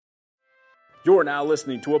You're now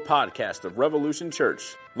listening to a podcast of Revolution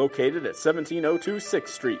Church, located at 1702 6th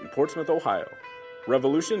Street in Portsmouth, Ohio.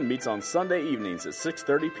 Revolution meets on Sunday evenings at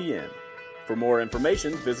 6:30 p.m. For more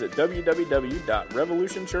information, visit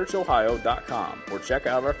www.revolutionchurchohio.com or check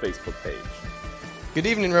out our Facebook page. Good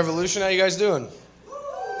evening, Revolution. How you guys doing?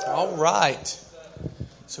 All right.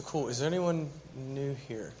 So cool. Is there anyone new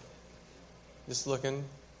here? Just looking?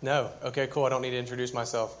 No. Okay, cool. I don't need to introduce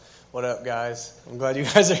myself. What up, guys? I'm glad you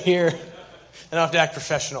guys are here. I don't have to act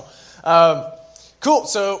professional. Cool.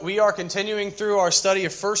 So we are continuing through our study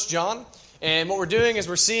of 1 John. And what we're doing is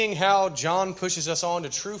we're seeing how John pushes us on to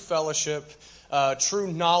true fellowship,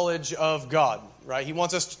 true knowledge of God. Right? He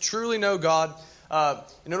wants us to truly know God.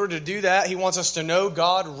 In order to do that, he wants us to know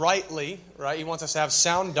God rightly. Right? He wants us to have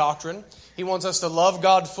sound doctrine. He wants us to love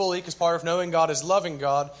God fully, because part of knowing God is loving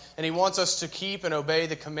God. And he wants us to keep and obey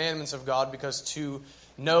the commandments of God, because to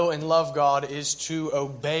know and love God is to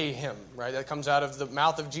obey Him, right? That comes out of the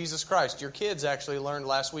mouth of Jesus Christ. Your kids actually learned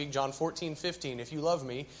last week, John 14:15, if you love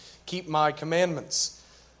me, keep my commandments,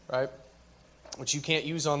 right? Which you can't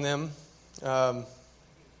use on them. Whatever.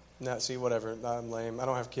 I'm lame. I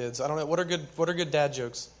don't have kids. I don't know. What are good dad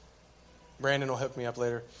jokes? Brandon will hook me up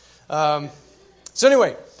later. So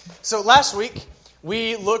last week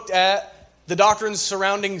we looked at the doctrines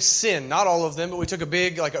surrounding sin. Not all of them, but we took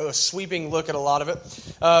a sweeping look at a lot of it.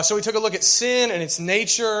 So we took a look at sin and its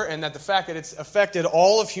nature, and that the fact that it's affected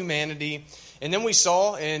all of humanity. And then we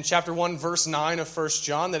saw in chapter 1, verse 9 of 1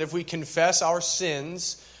 John, that if we confess our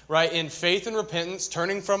sins, right, in faith and repentance,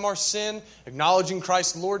 turning from our sin, acknowledging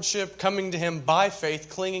Christ's lordship, coming to Him by faith,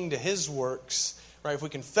 clinging to His works, right, if we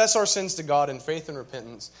confess our sins to God in faith and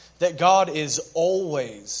repentance, that God is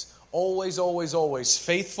always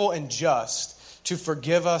faithful and just to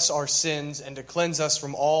forgive us our sins and to cleanse us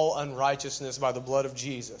from all unrighteousness by the blood of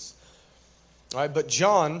Jesus. All right, but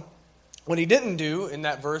John, what he didn't do in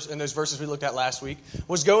those verses we looked at last week,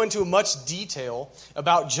 was go into much detail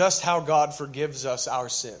about just how God forgives us our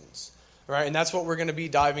sins. All right, and that's what we're going to be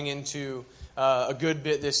diving into a good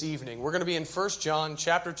bit this evening. We're going to be in 1 John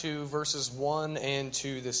chapter 2, verses 1 and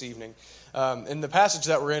 2 this evening. And the passage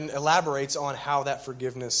that we're in elaborates on how that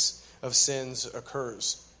forgiveness of sins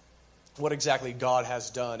occurs. What exactly God has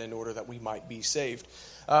done in order that we might be saved.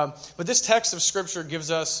 But this text of Scripture gives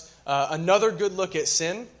us another good look at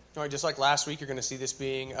sin. All right, just like last week, you're going to see this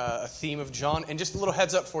being a theme of John. And just a little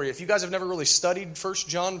heads up for you. If you guys have never really studied 1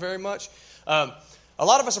 John very much, a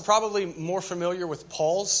lot of us are probably more familiar with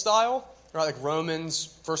Paul's style, right? Like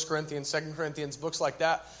Romans, 1 Corinthians, 2 Corinthians, books like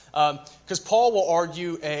that. Because Paul will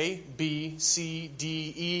argue A, B, C,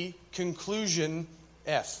 D, E, conclusion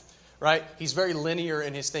F. Right? He's very linear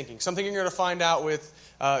in his thinking. Something you're going to find out with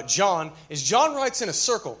John is John writes in a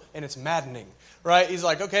circle, and it's maddening. Right? He's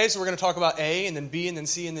like, okay, so we're going to talk about A, and then B, and then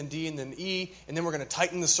C, and then D, and then E, and then we're going to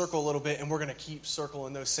tighten the circle a little bit, and we're going to keep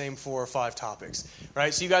circling those same 4 or 5 topics.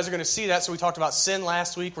 Right? So you guys are going to see that. So we talked about sin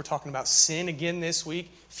last week. We're talking about sin again this week.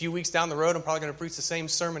 A few weeks down the road, I'm probably going to preach the same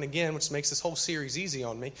sermon again, which makes this whole series easy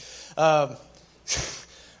on me.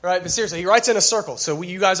 Right, but seriously, he writes in a circle. So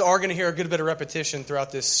you guys are going to hear a good bit of repetition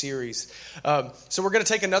throughout this series. So we're going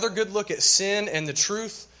to take another good look at sin and the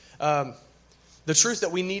truth that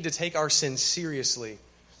we need to take our sin seriously.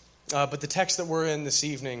 But the text that we're in this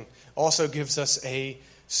evening also gives us a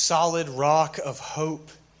solid rock of hope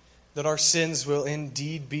that our sins will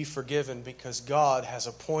indeed be forgiven, because God has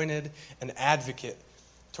appointed an advocate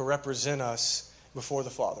to represent us before the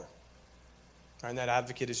Father. And that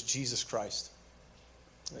advocate is Jesus Christ.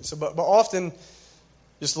 So, but often,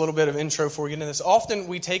 just a little bit of intro before we get into this, often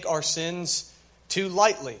we take our sins too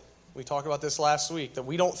lightly. We talked about this last week, that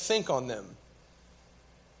we don't think on them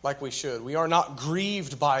like we should. We are not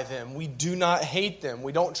grieved by them. We do not hate them.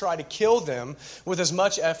 We don't try to kill them with as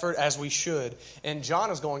much effort as we should. And John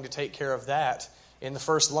is going to take care of that in the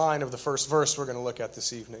first line of the first verse we're going to look at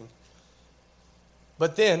this evening.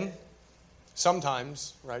 But then,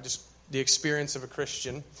 sometimes, right, just the experience of a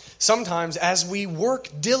Christian, sometimes as we work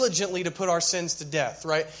diligently to put our sins to death,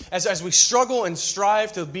 right? As we struggle and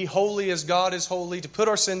strive to be holy as God is holy, to put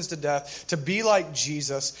our sins to death, to be like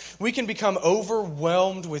Jesus, we can become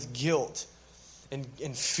overwhelmed with guilt and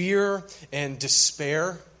fear and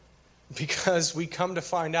despair, because we come to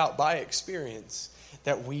find out by experience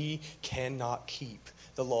that we cannot keep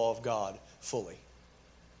the law of God fully.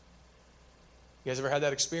 You guys ever had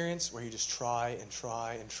that experience where you just try, and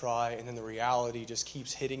then the reality just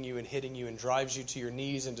keeps hitting you and drives you to your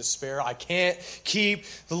knees in despair? I can't keep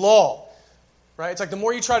the law, right? It's like the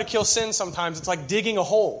more you try to kill sin sometimes, it's like digging a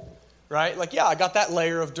hole, right? Like, yeah, I got that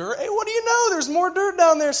layer of dirt. Hey, what do you no, there's more dirt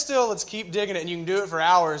down there still. Let's keep digging it. And you can do it for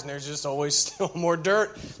hours, and there's just always still more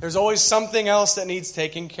dirt. There's always something else that needs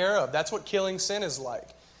taken care of. That's what killing sin is like.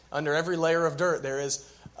 Under every layer of dirt, there is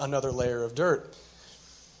another layer of dirt.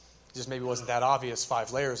 It just maybe wasn't that obvious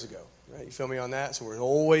 5 layers ago. Right? You feel me on that? So we're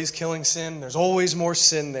always killing sin. There's always more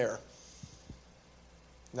sin there.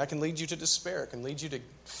 And that can lead you to despair. It can lead you to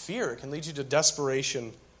fear. It can lead you to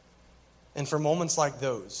desperation. And for moments like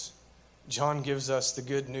those, John gives us the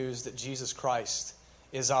good news that Jesus Christ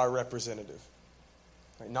is our representative.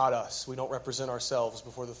 Right? Not us. We don't represent ourselves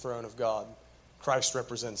before the throne of God. Christ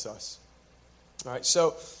represents us. All right,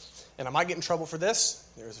 so, and I might get in trouble for this.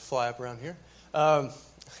 There's a fly up around here.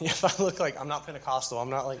 If I look like, I'm not Pentecostal. I'm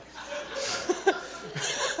not like,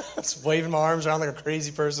 just waving my arms around like a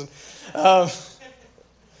crazy person. I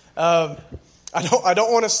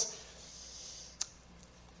don't want to,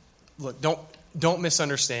 look, don't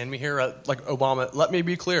misunderstand me here, like Obama. Let me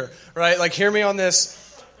be clear, right? Like, hear me on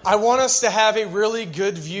this. I want us to have a really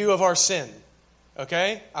good view of our sin,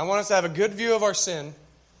 okay? I want us to have a good view of our sin.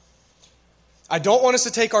 I don't want us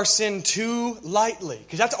to take our sin too lightly,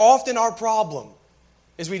 because that's often our problem,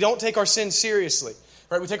 is we don't take our sin seriously,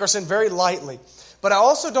 right? We take our sin very lightly. But I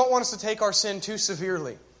also don't want us to take our sin too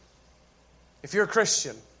severely. If you're a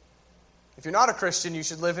Christian, if you're not a Christian, you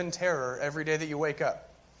should live in terror every day that you wake up.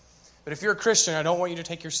 But if you're a Christian, I don't want you to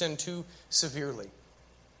take your sin too severely.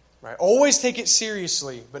 Right? Always take it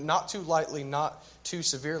seriously, but not too lightly, not too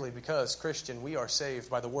severely, because, Christian, we are saved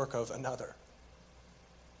by the work of another.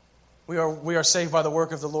 We are saved by the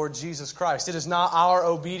work of the Lord Jesus Christ. It is not our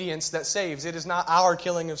obedience that saves. It is not our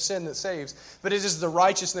killing of sin that saves, but it is the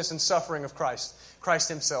righteousness and suffering of Christ, Christ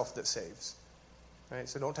himself, that saves. Right?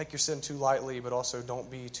 So don't take your sin too lightly, but also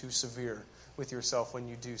don't be too severe with yourself when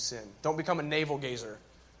you do sin. Don't become a navel gazer,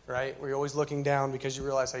 right? Where you're always looking down because you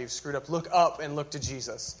realize how you've screwed up. Look up and look to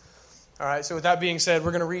Jesus. All right, so with that being said,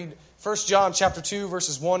 we're going to read 1 John chapter 2,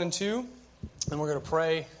 verses 1 and 2, and we're going to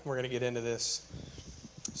pray, and we're going to get into this.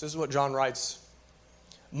 So this is what John writes.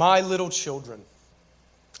 My little children,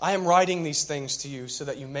 I am writing these things to you so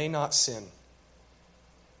that you may not sin.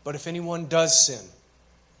 But if anyone does sin,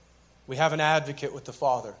 we have an advocate with the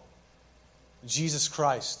Father, Jesus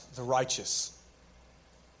Christ, the righteous.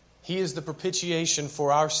 He is the propitiation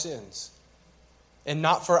for our sins, and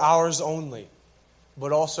not for ours only,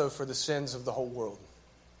 but also for the sins of the whole world.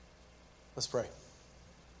 Let's pray.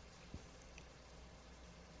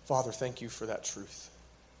 Father, thank you for that truth.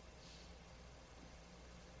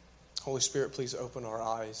 Holy Spirit, please open our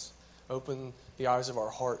eyes. Open the eyes of our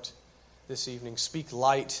heart this evening. Speak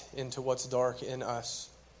light into what's dark in us,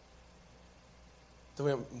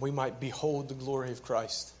 that we might behold the glory of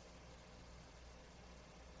Christ.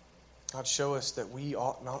 God, show us that we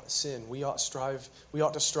ought not sin. We ought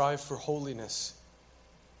to strive for holiness.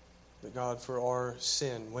 That God, for our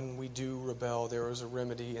sin, when we do rebel, there is a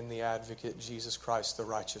remedy in the advocate, Jesus Christ, the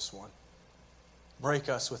righteous one. Break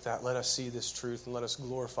us with that. Let us see this truth and let us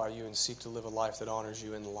glorify you and seek to live a life that honors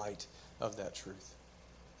you in light of that truth.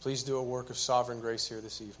 Please do a work of sovereign grace here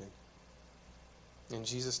this evening. In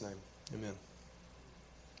Jesus' name, amen.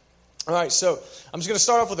 All right, so I'm just going to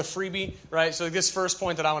start off with a freebie, right? So this first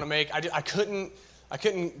point that I want to make, I couldn't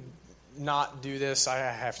not do this. I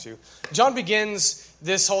have to. John begins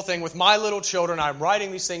this whole thing with, my little children, I'm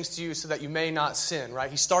writing these things to you so that you may not sin,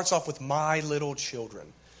 right? He starts off with my little children.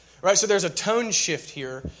 Right, so there's a tone shift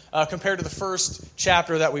here compared to the first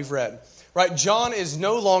chapter that we've read. Right, John is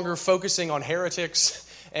no longer focusing on heretics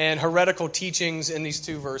and heretical teachings in these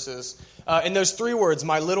 2 verses. In those 3 words,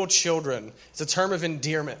 my little children, it's a term of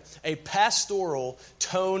endearment. A pastoral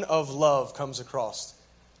tone of love comes across.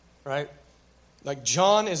 Right, like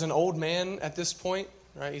John is an old man at this point.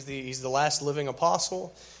 Right, he's the last living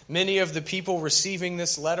apostle. Many of the people receiving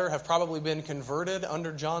this letter have probably been converted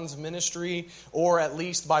under John's ministry, or at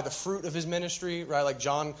least by the fruit of his ministry, right? Like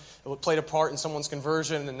John played a part in someone's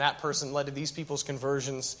conversion, and that person led to these people's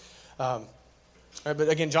conversions. Right, but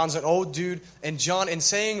again, John's an old dude, and John, in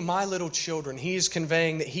saying my little children, he is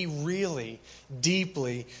conveying that he really,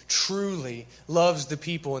 deeply, truly loves the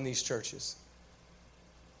people in these churches.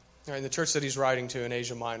 Right, in the church that he's writing to in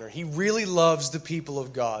Asia Minor, he really loves the people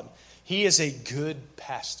of God. He is a good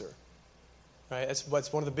pastor. Right?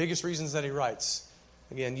 That's one of the biggest reasons that he writes.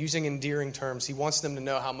 Again, using endearing terms, he wants them to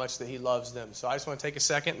know how much that he loves them. So I just want to take a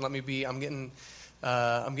second and let me be. I'm getting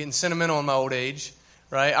sentimental in my old age.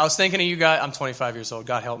 Right? I was thinking of you guys. I'm 25 years old.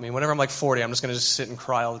 God help me. Whenever I'm like 40, I'm just going to just sit and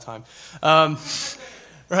cry all the time.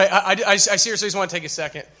 Right? I seriously just want to take a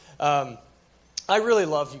second. I really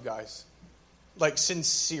love you guys. Like,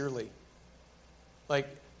 sincerely. Like,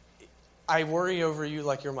 I worry over you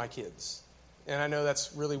like you're my kids. And I know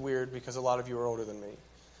that's really weird because a lot of you are older than me,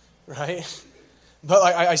 right? But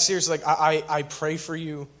I seriously, I pray for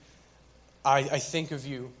you. I think of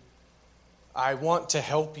you. I want to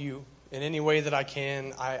help you in any way that I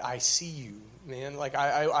can. I see you, man.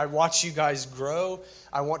 I watch you guys grow.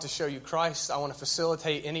 I want to show you Christ. I want to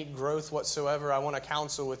facilitate any growth whatsoever. I want to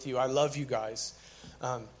counsel with you. I love you guys.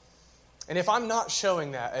 And if I'm not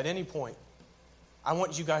showing that at any point, I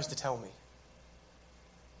want you guys to tell me.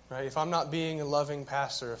 Right? If I'm not being a loving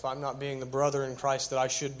pastor, if I'm not being the brother in Christ that I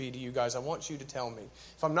should be to you guys, I want you to tell me.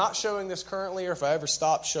 If I'm not showing this currently, or if I ever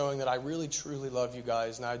stop showing that I really truly love you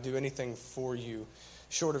guys and I do anything for you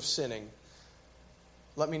short of sinning,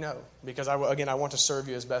 let me know. Because I want to serve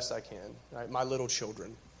you as best I can. Right? My little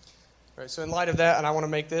children. Right, so in light of that, and I want to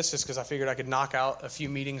make this just because I figured I could knock out a few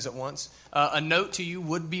meetings at once. A note to you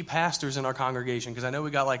would-be pastors in our congregation, because I know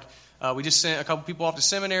we got we just sent a couple people off to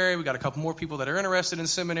seminary. We got a couple more people that are interested in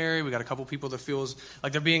seminary. We got a couple people that feels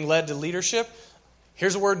like they're being led to leadership.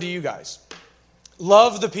 Here's a word to you guys.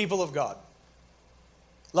 Love the people of God.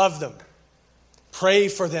 Love them. Pray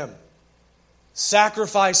for them.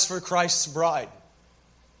 Sacrifice for Christ's bride.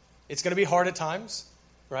 It's going to be hard at times,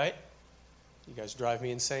 right? You guys drive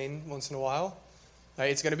me insane once in a while.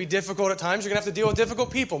 Right? It's going to be difficult at times. You're going to have to deal with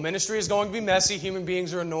difficult people. Ministry is going to be messy. Human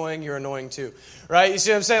beings are annoying. You're annoying too. Right? You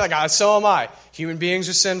see what I'm saying? So am I. Human beings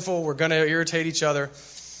are sinful. We're going to irritate each other.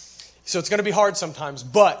 So it's going to be hard sometimes.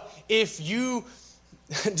 But if you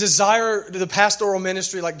desire the pastoral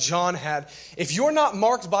ministry like John had, if you're not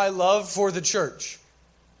marked by love for the church,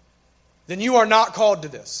 then you are not called to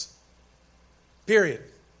this. Period.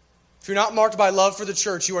 If you're not marked by love for the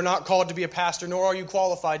church, you are not called to be a pastor, nor are you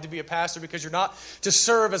qualified to be a pastor, because you're not to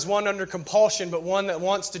serve as one under compulsion, but one that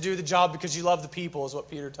wants to do the job because you love the people, is what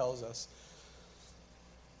Peter tells us.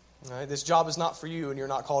 All right? This job is not for you, and you're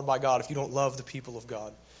not called by God if you don't love the people of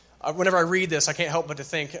God. Whenever I read this, I can't help but to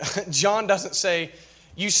think, John doesn't say,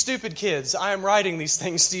 "You stupid kids, I am writing these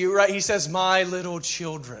things to you," right? He says, "My little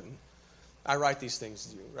children, I write these things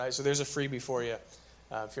to you," right? So there's a freebie for you.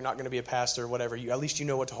 If you're not going to be a pastor or whatever, at least you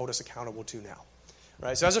know what to hold us accountable to now.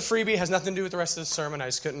 Right? So as a freebie, has nothing to do with the rest of the sermon. I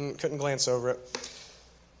just couldn't glance over it.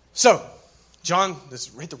 So, John,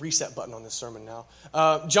 hit the reset button on this sermon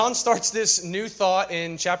now. John starts this new thought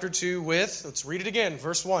in chapter 2 with, let's read it again,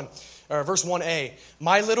 verse 1, or verse 1a.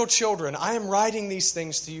 "My little children, I am writing these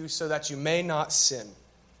things to you so that you may not sin."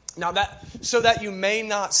 Now, so that you may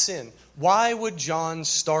not sin. Why would John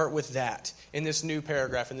start with that in this new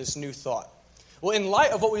paragraph, in this new thought? Well, in light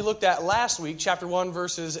of what we looked at last week, chapter 1,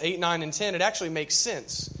 verses 8, 9, and 10, it actually makes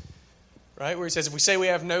sense. Right? Where he says, if we say we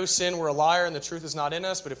have no sin, we're a liar and the truth is not in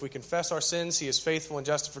us. But if we confess our sins, he is faithful and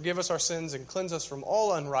just to forgive us our sins and cleanse us from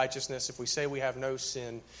all unrighteousness. If we say we have no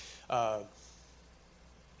sin,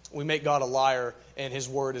 we make God a liar and his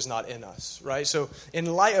word is not in us. Right? So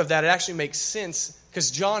in light of that, it actually makes sense because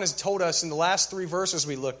John has told us in the last 3 verses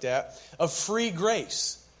we looked at of free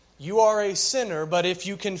grace. You are a sinner, but if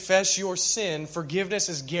you confess your sin, forgiveness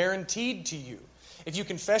is guaranteed to you. If you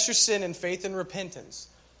confess your sin in faith and repentance.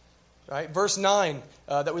 Right? Verse 9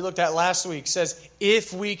 that we looked at last week says,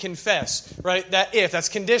 if we confess. Right? That's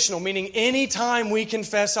conditional, meaning anytime we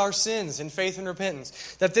confess our sins in faith and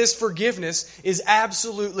repentance, that this forgiveness is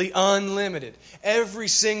absolutely unlimited. Every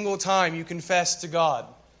single time you confess to God,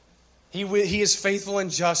 He is faithful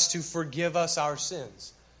and just to forgive us our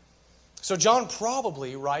sins. So John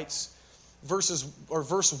probably writes verse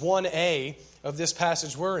 1a of this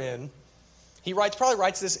passage we're in. He probably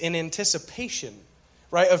writes this in anticipation,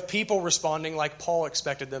 right, of people responding like Paul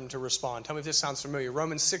expected them to respond. Tell me if this sounds familiar.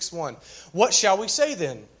 Romans 6:1. What shall we say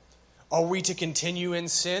then? Are we to continue in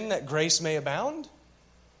sin that grace may abound?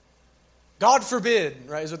 God forbid,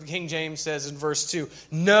 right, is what the King James says in verse 2.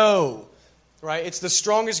 No, right? It's the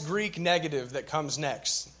strongest Greek negative that comes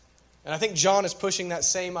next. And I think John is pushing that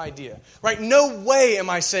same idea. Right? No way am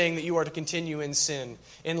I saying that you are to continue in sin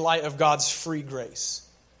in light of God's free grace.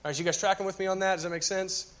 All right, you guys tracking with me on that? Does that make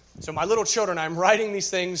sense? So my little children, I'm writing these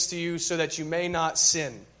things to you so that you may not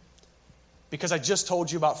sin. Because I just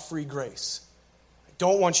told you about free grace. I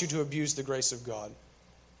don't want you to abuse the grace of God.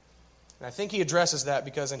 And I think he addresses that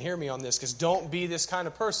because, and hear me on this, because don't be this kind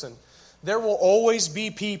of person. There will always be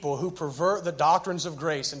people who pervert the doctrines of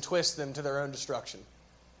grace and twist them to their own destruction.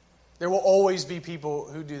 There will always be people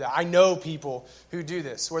who do that. I know people who do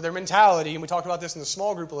this, where their mentality, and we talked about this in the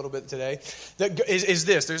small group a little bit today, that is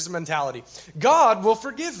this. There's the mentality. God will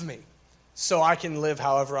forgive me, so I can live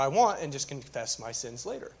however I want and just confess my sins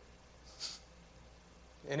later.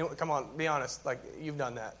 And come on, be honest. Like, you've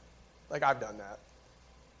done that. Like, I've done that.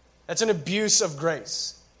 That's an abuse of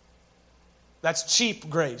grace. That's cheap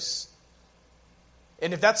grace.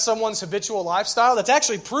 And if that's someone's habitual lifestyle, that's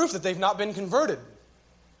actually proof that they've not been converted.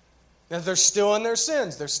 That they're still in their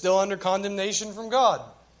sins. They're still under condemnation from God.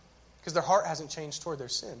 Because their heart hasn't changed toward their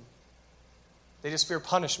sin. They just fear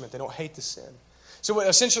punishment. They don't hate the sin. So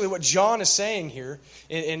essentially what John is saying here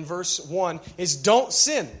in verse 1 is don't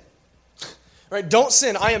sin. Right? Don't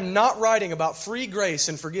sin. I am not writing about free grace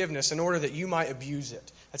and forgiveness in order that you might abuse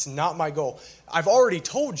it. That's not my goal. I've already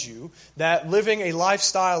told you that living a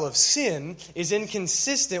lifestyle of sin is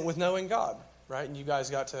inconsistent with knowing God. Right? And you guys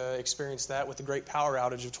got to experience that with the great power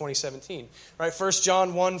outage of 2017. Right? 1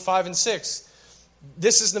 John 1, 5 and 6.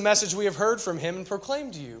 This is the message we have heard from him and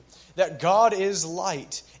proclaimed to you, that God is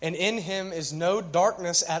light, and in him is no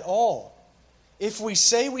darkness at all. If we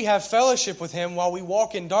say we have fellowship with him while we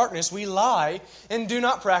walk in darkness, we lie and do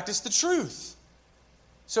not practice the truth.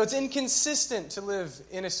 So it's inconsistent to live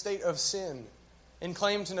in a state of sin and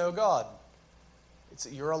claim to know God.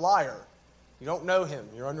 You're a liar. You don't know him.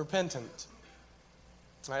 You're unrepentant.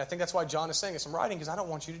 Right? I think that's why John is saying this. I'm writing because I don't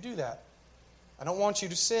want you to do that. I don't want you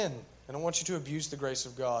to sin. I don't want you to abuse the grace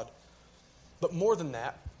of God. But more than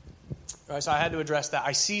that, right, so I had to address that.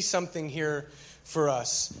 I see something here for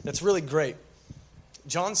us that's really great.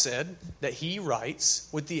 John said that he writes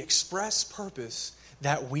with the express purpose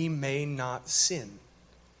that we may not sin.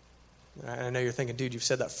 And I know you're thinking, dude, you've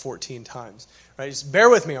said that 14 times. Right? Just bear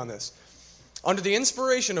with me on this. Under the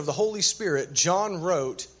inspiration of the Holy Spirit, John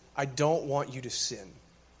wrote, I don't want you to sin.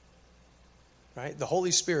 Right? The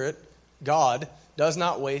Holy Spirit, God, does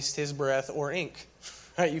not waste his breath or ink.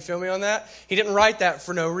 Right? You feel me on that? He didn't write that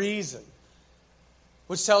for no reason.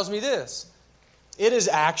 Which tells me this. It is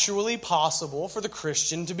actually possible for the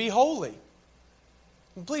Christian to be holy.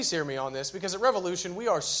 And please hear me on this, because at Revolution we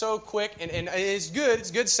are so quick, and it's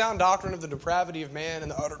good sound doctrine of the depravity of man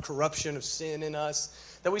and the utter corruption of sin in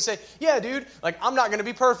us, that we say, yeah, dude, like I'm not going to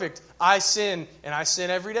be perfect. I sin, and I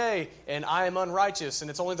sin every day, and I am unrighteous,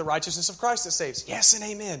 and it's only the righteousness of Christ that saves. Yes and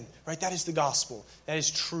amen. Right? That is the gospel. That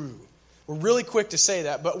is true. We're really quick to say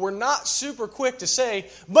that, but we're not super quick to say,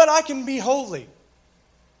 but I can be holy.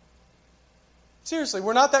 Seriously,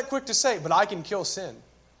 we're not that quick to say, but I can kill sin.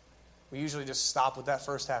 We usually just stop with that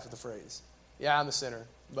first half of the phrase. Yeah, I'm a sinner,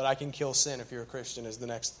 but I can kill sin if you're a Christian is the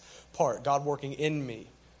next part. God working in me.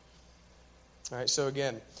 All right, so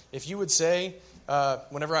again, if you would say,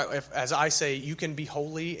 as I say, you can be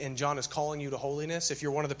holy and John is calling you to holiness, if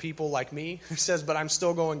you're one of the people like me who says, but I'm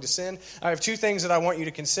still going to sin, I have two things that I want you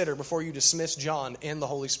to consider before you dismiss John and the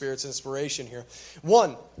Holy Spirit's inspiration here.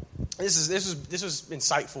 One, this was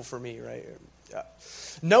insightful for me, right? Yeah.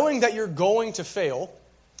 Knowing that you're going to fail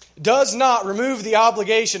does not remove the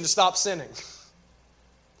obligation to stop sinning.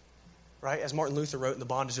 Right? As Martin Luther wrote in The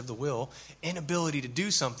Bondage of the Will, inability to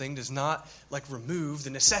do something does not remove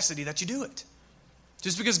the necessity that you do it.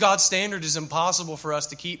 Just because God's standard is impossible for us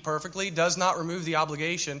to keep perfectly does not remove the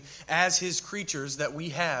obligation as his creatures that we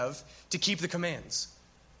have to keep the commands.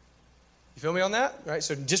 You feel me on that? Right?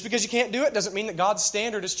 So just because you can't do it doesn't mean that God's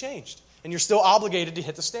standard has changed. And you're still obligated to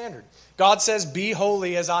hit the standard. God says, be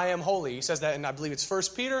holy as I am holy. He says that in, I believe it's 1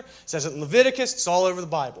 Peter. He says it in Leviticus. It's all over the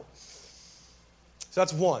Bible. So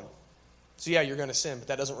that's one. So yeah, you're going to sin, but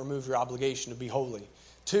that doesn't remove your obligation to be holy.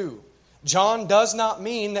 Two, John does not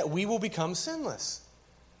mean that we will become sinless.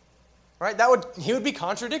 Right? He would be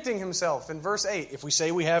contradicting himself in verse 8 if we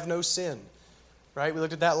say we have no sin. Right? We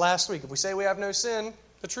looked at that last week. If we say we have no sin,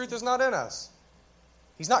 the truth is not in us.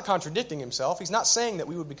 He's not contradicting himself. He's not saying that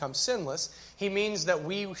we would become sinless. He means that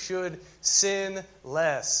we should sin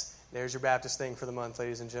less. There's your Baptist thing for the month,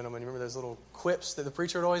 ladies and gentlemen. You remember those little quips that the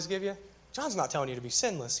preacher would always give you? John's not telling you to be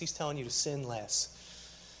sinless. He's telling you to sin less.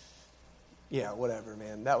 Yeah, whatever,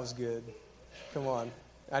 man. That was good. Come on.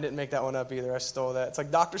 I didn't make that one up either. I stole that. It's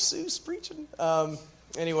like Dr. Seuss preaching.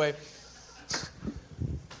 Anyway.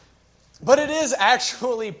 But it is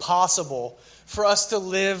actually possible for us to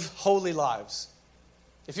live holy lives.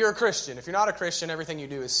 If you're a Christian, if you're not a Christian, everything you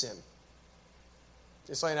do is sin.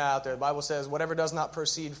 Just laying that out there. The Bible says, whatever does not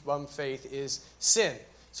proceed from faith is sin.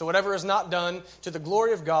 So whatever is not done to the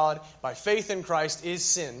glory of God by faith in Christ is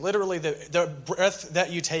sin. Literally, the breath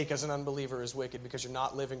that you take as an unbeliever is wicked because you're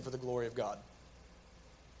not living for the glory of God.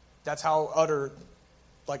 That's how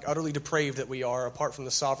utterly depraved that we are, apart from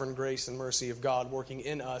the sovereign grace and mercy of God working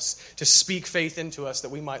in us to speak faith into us that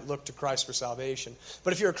we might look to Christ for salvation.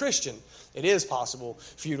 But if you're a Christian, it is possible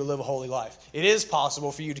for you to live a holy life. It is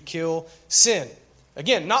possible for you to kill sin.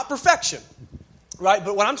 Again, not perfection, right?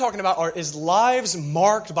 But what I'm talking about is lives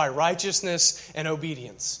marked by righteousness and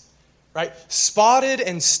obedience, right? Spotted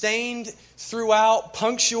and stained throughout,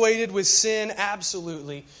 punctuated with sin,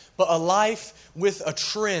 absolutely, but a life with a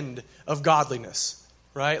trend of godliness.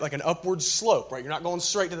 right? Like an upward slope, right? You're not going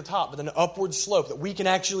straight to the top, but an upward slope that we can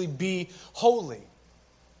actually be holy.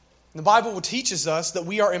 And the Bible teaches us that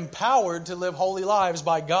we are empowered to live holy lives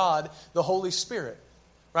by God, the Holy Spirit.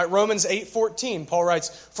 Right? Romans 8:14, Paul writes,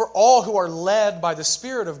 "For all who are led by the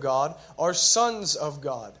Spirit of God are sons of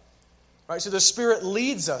God." Right? So the Spirit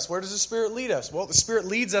leads us. Where does the Spirit lead us? Well, the Spirit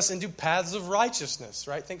leads us into paths of righteousness.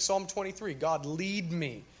 Right? Think Psalm 23. God, lead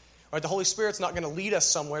me. Right? The Holy Spirit's not going to lead us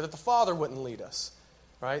somewhere that the Father wouldn't lead us.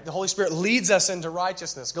 Right? The Holy Spirit leads us into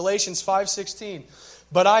righteousness. Galatians 5:16,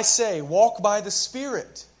 "But I say, walk by the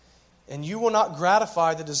Spirit, and you will not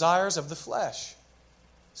gratify the desires of the flesh."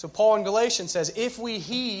 So Paul in Galatians says, if we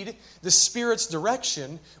heed the Spirit's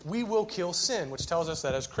direction, we will kill sin, which tells us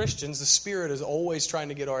that as Christians, the Spirit is always trying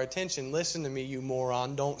to get our attention. Listen to me, you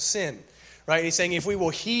moron, don't sin. Right? He's saying if we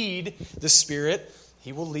will heed the Spirit,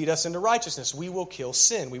 He will lead us into righteousness. We will kill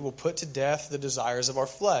sin. We will put to death the desires of our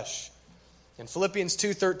flesh. In Philippians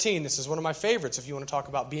 2:13, this is one of my favorites if you want to talk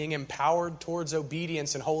about being empowered towards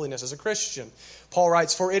obedience and holiness as a Christian. Paul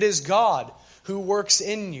writes, "For it is God who works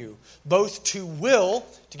in you, both to will,"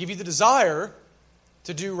 to give you the desire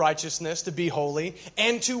to do righteousness, to be holy,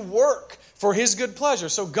 "and to work for His good pleasure."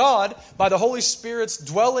 So God, by the Holy Spirit's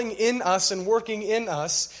dwelling in us and working in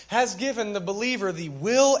us, has given the believer the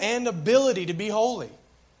will and ability to be holy.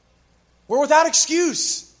 We're without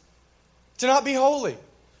excuse to not be holy,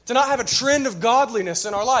 to not have a trend of godliness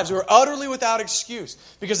in our lives. We're utterly without excuse.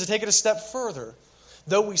 Because to take it a step further,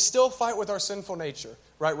 though we still fight with our sinful nature,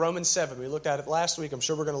 right? Romans 7, we looked at it last week. I'm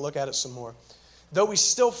sure we're going to look at it some more. Though we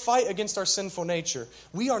still fight against our sinful nature,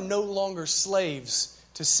 we are no longer slaves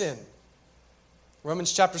to sin.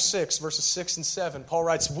 Romans chapter 6, verses 6 and 7, Paul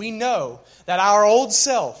writes, "We know that our old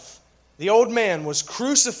self, the old man, was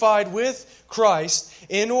crucified with Christ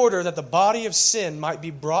in order that the body of sin might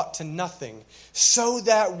be brought to nothing, so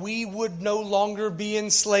that we would no longer be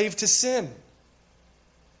enslaved to sin.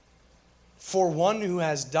 For one who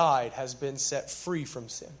has died has been set free from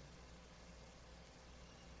sin."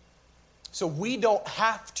 So we don't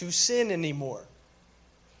have to sin anymore.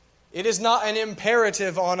 It is not an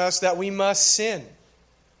imperative on us that we must sin.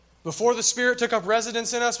 Before the Spirit took up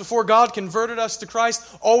residence in us, before God converted us to Christ,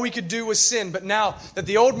 all we could do was sin. But now that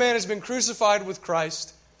the old man has been crucified with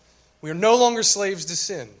Christ, we are no longer slaves to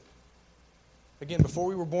sin. Again, before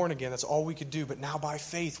we were born again, that's all we could do. But now by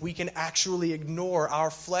faith, we can actually ignore our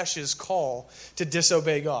flesh's call to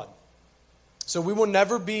disobey God. So we will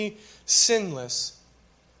never be sinless,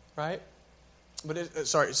 right? But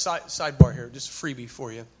sidebar here, just a freebie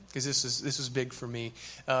for you, because this is big for me.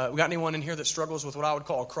 We got anyone in here that struggles with what I would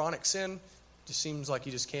call a chronic sin? Just seems like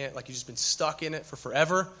you just can't, like you've just been stuck in it for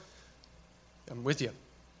forever. I'm with you.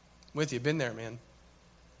 Been there, man.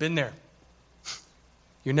 Been there.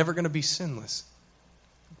 You're never going to be sinless.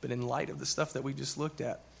 But in light of the stuff that we just looked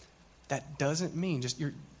at, that doesn't mean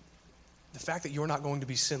the fact that you're not going to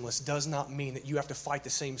be sinless does not mean that you have to fight the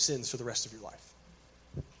same sins for the rest of your life.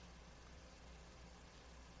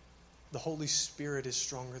 The Holy Spirit is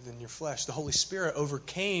stronger than your flesh. The Holy Spirit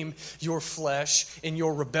overcame your flesh in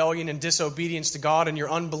your rebellion and disobedience to God and your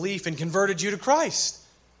unbelief and converted you to Christ.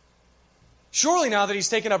 Surely now that He's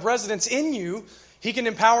taken up residence in you, He can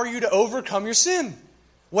empower you to overcome your sin.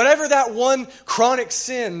 Whatever that one chronic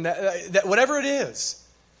sin, that whatever it is,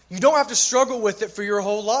 you don't have to struggle with it for your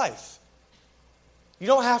whole life. You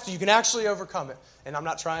don't have to. You can actually overcome it. And I'm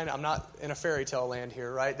not in a fairy tale land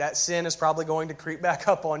here, right? That sin is probably going to creep back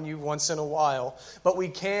up on you once in a while. But we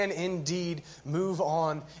can indeed move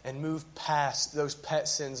on and move past those pet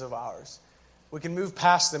sins of ours. We can move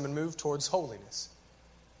past them and move towards holiness.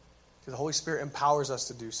 Because the Holy Spirit empowers us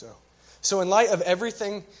to do so. So in light of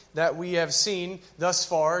everything that we have seen thus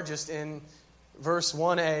far, just in verse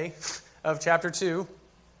 1a of chapter 2,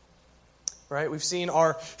 right? We've seen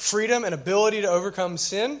our freedom and ability to overcome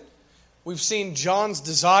sin. We've seen John's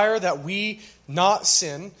desire that we not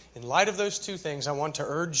sin. In light of those two things, I want to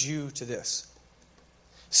urge you to this.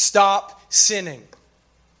 Stop sinning.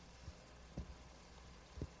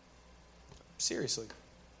 Seriously.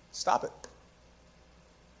 Stop it.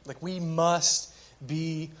 Like, we must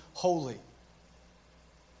be holy.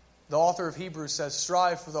 The author of Hebrews says,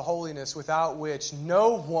 "Strive for the holiness without which no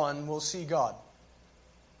one will see God."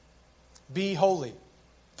 Be holy.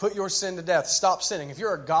 Put your sin to death. Stop sinning. If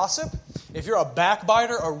you're a gossip, if you're a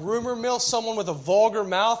backbiter, a rumor mill, someone with a vulgar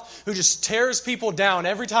mouth who just tears people down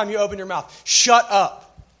every time you open your mouth, shut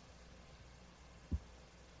up.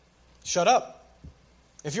 Shut up.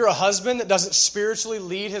 If you're a husband that doesn't spiritually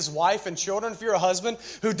lead his wife and children, if you're a husband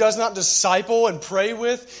who does not disciple and pray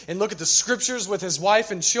with and look at the scriptures with his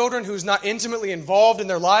wife and children, who's not intimately involved in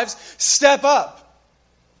their lives, step up.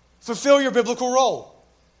 Fulfill your biblical role.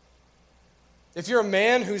 If you're a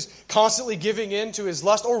man who's constantly giving in to his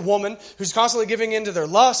lust, or woman who's constantly giving in to their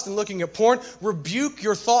lust and looking at porn, rebuke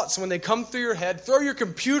your thoughts when they come through your head. Throw your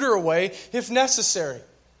computer away if necessary.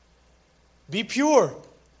 Be pure.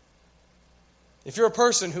 If you're a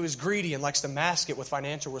person who is greedy and likes to mask it with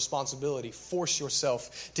financial responsibility, force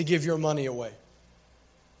yourself to give your money away.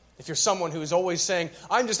 If you're someone who is always saying,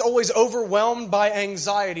 I'm just always overwhelmed by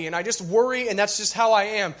anxiety and I just worry and that's just how I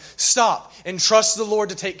am, stop and trust the Lord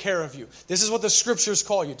to take care of you. This is what the Scriptures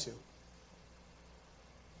call you to.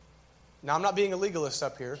 Now, I'm not being a legalist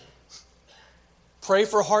up here. Pray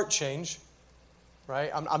for heart change,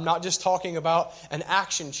 right? I'm not just talking about an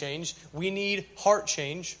action change. We need heart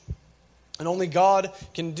change. And only God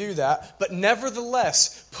can do that. But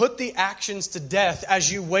nevertheless, put the actions to death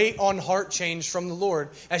as you wait on heart change from the Lord,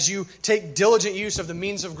 as you take diligent use of the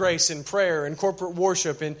means of grace in prayer and corporate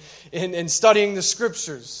worship and in studying the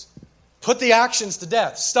Scriptures. Put the actions to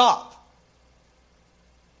death. Stop.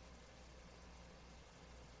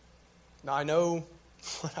 Now, I know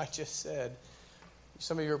what I just said.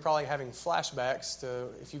 Some of you are probably having flashbacks to,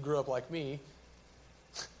 if you grew up like me,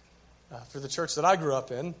 for the church that I grew up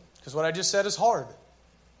in. Because what I just said is hard.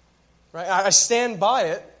 Right? I stand by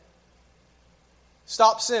it.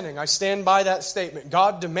 Stop sinning. I stand by that statement.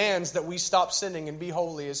 God demands that we stop sinning and be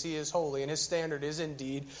holy as He is holy. And His standard is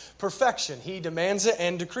indeed perfection. He demands it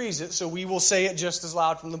and decrees it, so we will say it just as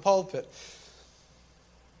loud from the pulpit.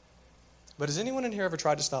 But has anyone in here ever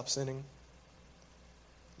tried to stop sinning?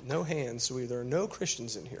 No hands, so there are no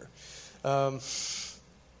Christians in here. Yeah,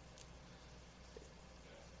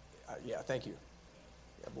 thank you.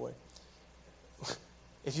 Yeah, boy.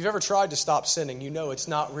 If you've ever tried to stop sinning, you know it's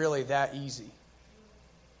not really that easy.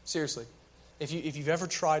 Seriously. If you've ever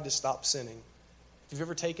tried to stop sinning, if you've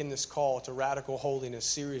ever taken this call to radical holiness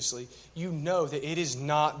seriously, you know that it is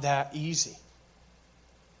not that easy.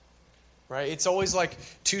 Right? It's always like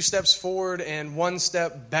 2 steps forward and 1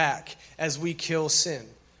 step back as we kill sin.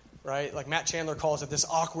 Right? Like Matt Chandler calls it this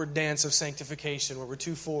awkward dance of sanctification where we're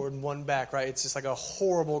 2 forward and 1 back. Right? It's just like a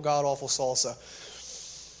horrible, god-awful salsa.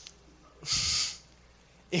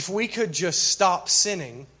 If we could just stop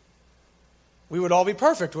sinning, we would all be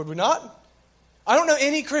perfect, would we not? I don't know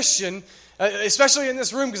any Christian, especially in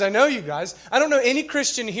this room, because I know you guys, I don't know any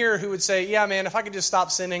Christian here who would say, yeah, man, if I could just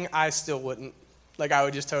stop sinning, I still wouldn't. Like, I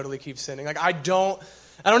would just totally keep sinning. Like, I don't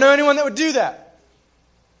know anyone that would do that.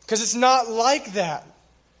 Because it's not like that.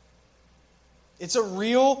 It's a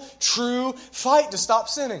real, true fight to stop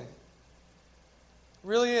sinning. It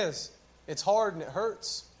really is. It's hard and it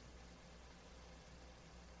hurts.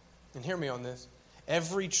 And hear me on this.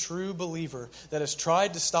 Every true believer that has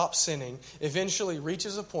tried to stop sinning eventually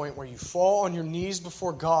reaches a point where you fall on your knees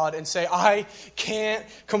before God and say, I can't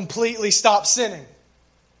completely stop sinning.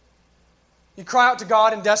 You cry out to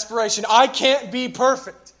God in desperation, I can't be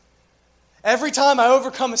perfect. Every time I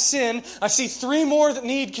overcome a sin, I see 3 more that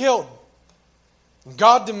need killed. And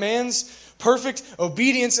God demands perfect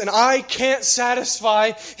obedience, and I can't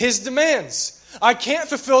satisfy His demands. I can't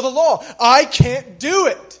fulfill the law. I can't do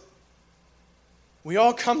it. We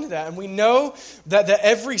all come to that, and we know that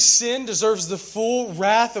every sin deserves the full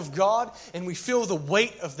wrath of God, and we feel the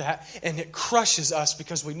weight of that, and it crushes us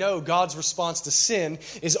because we know God's response to sin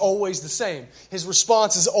is always the same. His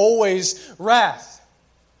response is always wrath.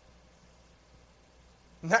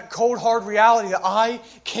 And that cold, hard reality that I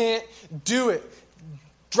can't do it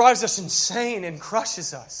drives us insane and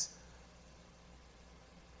crushes us.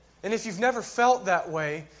 And if you've never felt that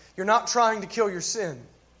way, you're not trying to kill your sin.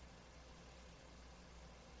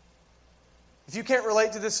 If you can't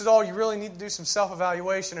relate to this at all, you really need to do some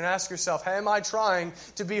self-evaluation and ask yourself, hey, am I trying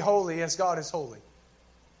to be holy as God is holy?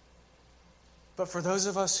 But for those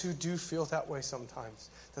of us who do feel that way sometimes,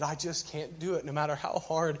 that I just can't do it, no matter how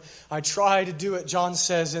hard I try to do it, John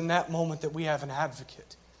says in that moment that we have an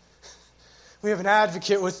advocate. We have an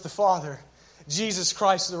advocate with the Father, Jesus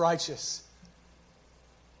Christ the righteous.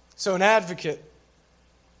 So an advocate,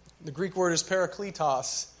 the Greek word is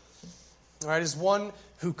parakletos, right, is one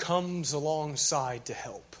who comes alongside to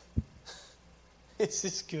help. This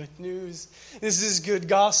is good news. This is good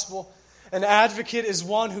gospel. An advocate is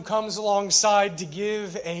one who comes alongside to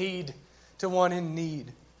give aid to one in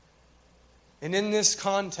need. And in this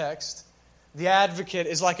context, the advocate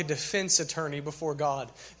is like a defense attorney before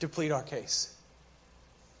God to plead our case.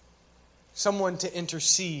 Someone to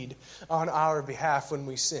intercede on our behalf when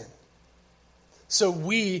we sin. So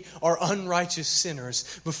we are unrighteous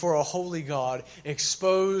sinners before a holy God,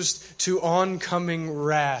 exposed to oncoming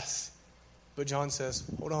wrath. But John says,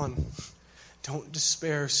 hold on. Don't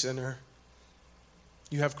despair, sinner.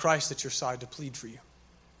 You have Christ at your side to plead for you.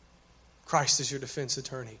 Christ is your defense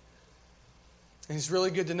attorney. And it's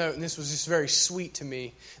really good to note, and this was just very sweet to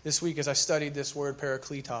me this week as I studied this word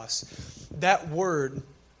parakletos. That word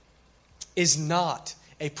is not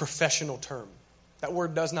a professional term. That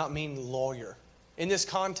word does not mean lawyer. In this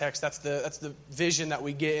context, that's the vision that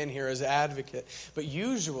we get in here as an advocate. But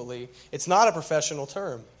usually, it's not a professional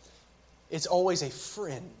term. It's always a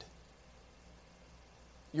friend.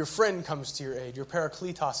 Your friend comes to your aid. Your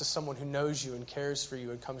parakletos is someone who knows you and cares for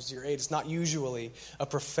you and comes to your aid. It's not usually a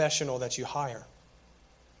professional that you hire.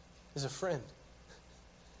 It's a friend.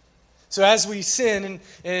 So as we sin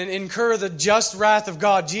and incur the just wrath of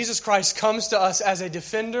God, Jesus Christ comes to us as a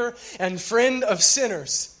defender and friend of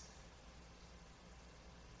sinners.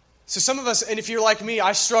 So some of us, and if you're like me,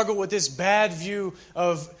 I struggle with this bad view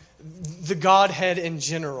of the Godhead in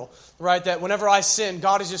general, right? That whenever I sin,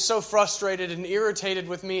 God is just so frustrated and irritated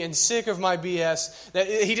with me and sick of my BS that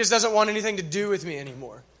He just doesn't want anything to do with me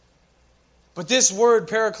anymore. But this word,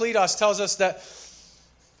 parakletos, tells us that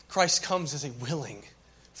Christ comes as a willing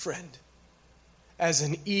friend, as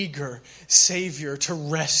an eager Savior to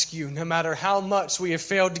rescue, no matter how much we have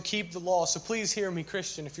failed to keep the law. So please hear me,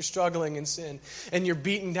 Christian, if you're struggling in sin and you're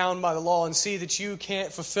beaten down by the law and see that you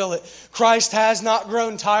can't fulfill it. Christ has not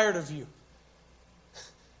grown tired of you.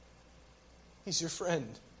 He's your friend.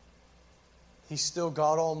 He's still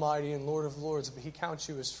God Almighty and Lord of Lords, but He counts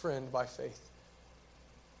you as friend by faith.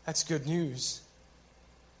 That's good news.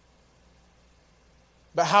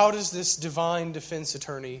 But how does this divine defense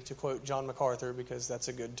attorney, to quote John MacArthur, because that's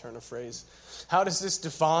a good turn of phrase, how does this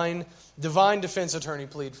divine defense attorney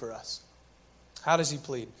plead for us? How does he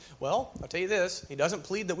plead? Well, I'll tell you this, he doesn't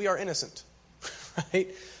plead that we are innocent,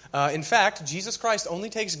 right? In fact, Jesus Christ only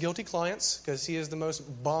takes guilty clients because He is the most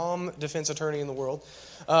bomb defense attorney in the world.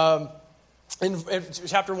 In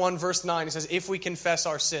chapter 1, verse 9, He says, if we confess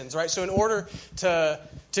our sins, right? So in order to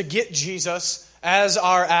get Jesus as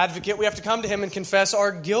our advocate, we have to come to Him and confess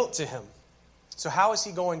our guilt to Him. So how is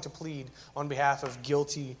He going to plead on behalf of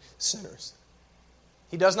guilty sinners?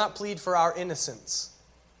 He does not plead for our innocence.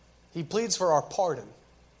 He pleads for our pardon.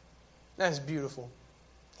 That is beautiful.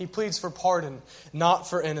 He pleads for pardon, not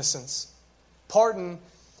for innocence. Pardon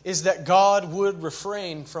is that God would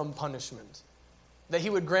refrain from punishment, that He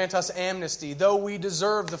would grant us amnesty. Though we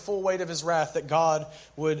deserve the full weight of His wrath, that God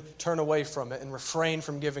would turn away from it and refrain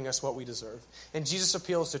from giving us what we deserve. And Jesus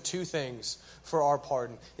appeals to two things for our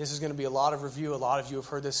pardon. This is going to be a lot of review. A lot of you have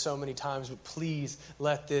heard this so many times, but please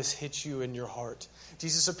let this hit you in your heart.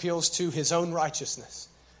 Jesus appeals to His own righteousness.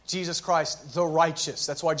 Jesus Christ, the righteous.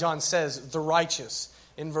 That's why John says the righteous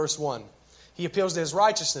in verse 1. He appeals to His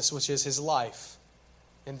righteousness, which is His life.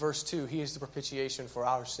 In verse 2, He is the propitiation for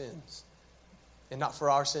our sins. And not for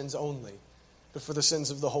our sins only, but for the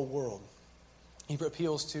sins of the whole world. He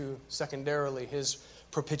appeals to, secondarily, His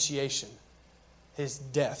propitiation, His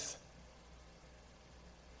death.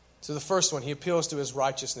 So the first one, He appeals to His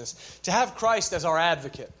righteousness. To have Christ as our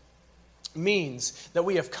advocate means that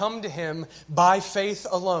we have come to Him by faith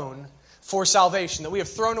alone for salvation, that we have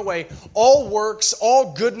thrown away all works,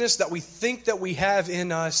 all goodness that we think that we have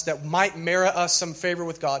in us that might merit us some favor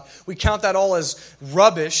with God. We count that all as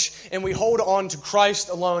rubbish, and we hold on to Christ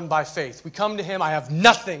alone by faith. We come to Him, I have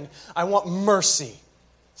nothing, I want mercy.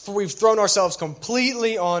 For we've thrown ourselves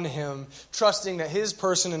completely on Him, trusting that His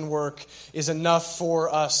person and work is enough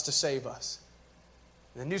for us to save us.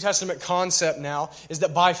 The New Testament concept now is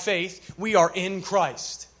that by faith, we are in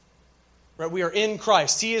Christ. Right? We are in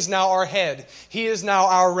Christ. He is now our head. He is now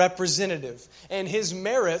our representative. And His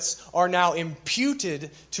merits are now imputed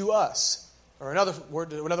to us. Or another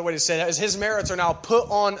way to say that is His merits are now put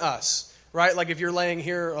on us. Right? Like if you're laying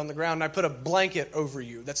here on the ground and I put a blanket over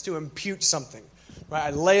you. That's to impute something. Right? I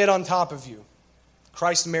lay it on top of you.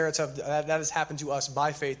 Christ's merits that has happened to us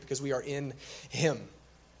by faith because we are in Him.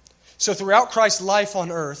 So throughout Christ's life on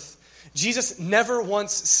earth, Jesus never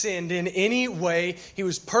once sinned in any way. He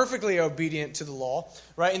was perfectly obedient to the law.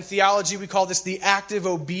 Right? In theology, we call this the active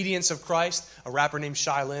obedience of Christ. A rapper named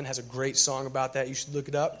Shai Linne has a great song about that. You should look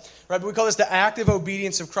it up. Right? But we call this the active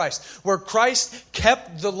obedience of Christ, where Christ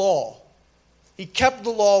kept the law. He kept the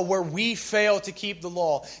law where we fail to keep the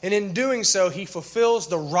law. And in doing so, He fulfills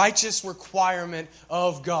the righteous requirement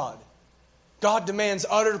of God. God demands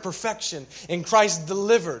utter perfection, and Christ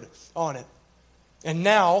delivered on it. And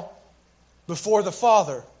now, before the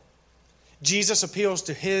Father, Jesus appeals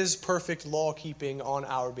to His perfect law-keeping on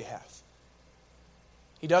our behalf.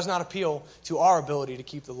 He does not appeal to our ability to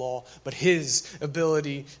keep the law, but His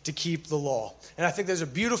ability to keep the law. And I think there's a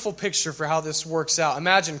beautiful picture for how this works out.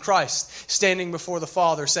 Imagine Christ standing before the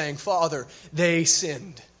Father saying, Father, they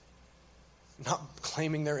sinned. Not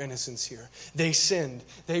claiming their innocence here. They sinned.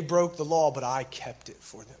 They broke the law, but I kept it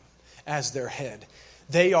for them. as their head.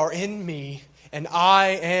 They are in me, and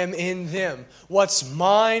I am in them. What's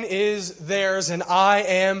mine is theirs, and I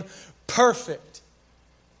am perfect.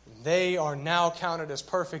 They are now counted as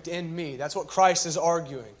perfect in me. That's what Christ is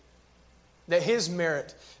arguing, that His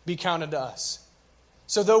merit be counted to us.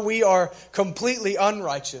 So though we are completely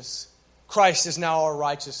unrighteous, Christ is now our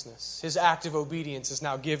righteousness. His act of obedience is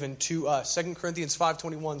now given to us. 2 Corinthians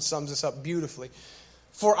 5:21 sums this up beautifully.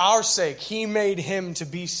 For our sake, He made Him to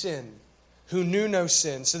be sin, who knew no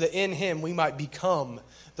sin, so that in Him we might become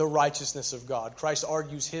the righteousness of God. Christ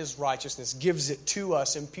argues His righteousness, gives it to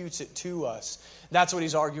us, imputes it to us. That's what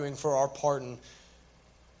He's arguing for our pardon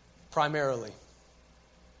primarily.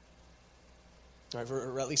 Right,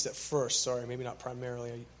 or at least at first, sorry, maybe not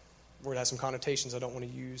primarily. The word has some connotations I don't want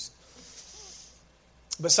to use.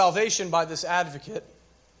 But salvation by this advocate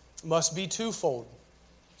must be twofold.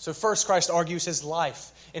 So first, Christ argues His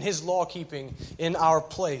life and His law-keeping in our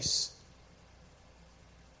place.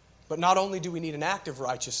 But not only do we need an act of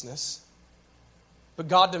righteousness, but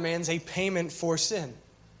God demands a payment for sin.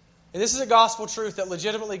 And this is a gospel truth that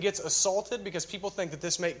legitimately gets assaulted because people think that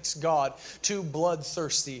this makes God too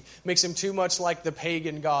bloodthirsty, makes Him too much like the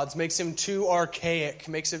pagan gods, makes Him too archaic,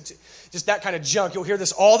 makes Him just that kind of junk. You'll hear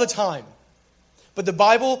this all the time. But the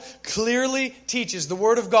Bible clearly teaches, the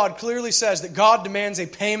Word of God clearly says that God demands a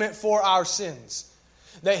payment for our sins.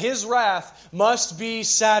 That His wrath must be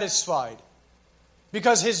satisfied.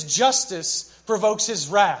 Because His justice provokes His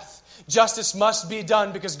wrath. Justice must be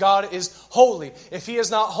done because God is holy. If He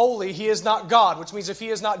is not holy, He is not God. Which means if He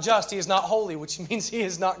is not just, He is not holy. Which means He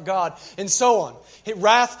is not God. And so on.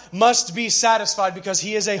 Wrath must be satisfied because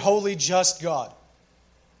He is a holy, just God.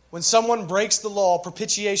 When someone breaks the law,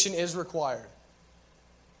 propitiation is required.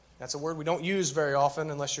 That's a word we don't use very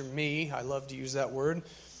often unless you're me. I love to use that word.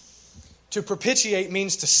 To propitiate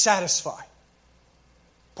means to satisfy.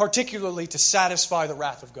 Particularly to satisfy the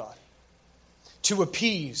wrath of God. To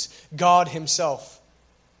appease God Himself.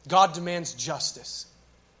 God demands justice.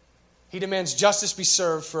 He demands justice be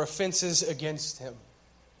served for offenses against Him.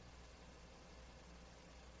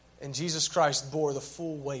 And Jesus Christ bore the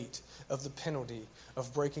full weight of the penalty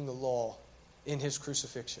of breaking the law in His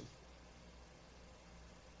crucifixion.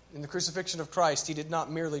 In the crucifixion of Christ, He did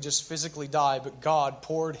not merely just physically die, but God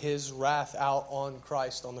poured His wrath out on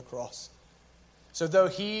Christ on the cross. So though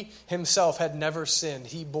He Himself had never sinned,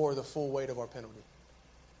 He bore the full weight of our penalty.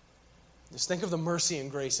 Just think of the mercy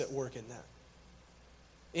and grace at work in that.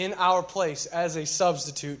 In our place, as a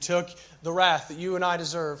substitute, took the wrath that you and I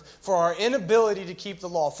deserve for our inability to keep the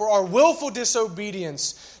law, for our willful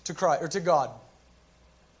disobedience to Christ or to God.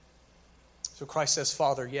 So Christ says,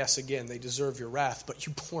 Father, yes, again, they deserve your wrath, but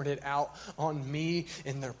you poured it out on me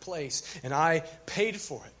in their place, and I paid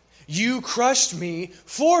for it. You crushed me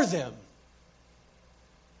for them.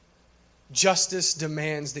 Justice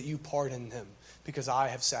demands that you pardon them because I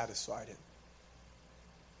have satisfied it.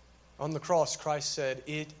 On the cross, Christ said,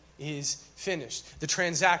 it is finished. The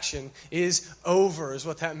transaction is over, is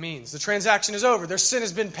what that means. The transaction is over. Their sin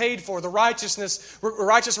has been paid for. The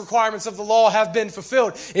righteous requirements of the law have been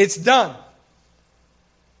fulfilled. It's done.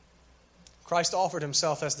 Christ offered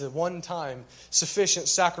Himself as the one-time sufficient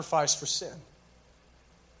sacrifice for sin.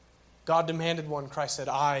 God demanded one. Christ said,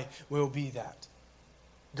 I will be that.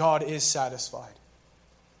 God is satisfied.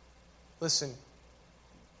 Listen,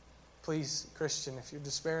 please, Christian, if you're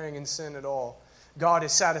despairing in sin at all, God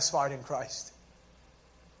is satisfied in Christ.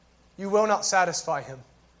 You will not satisfy Him.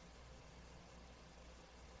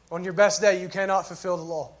 On your best day, you cannot fulfill the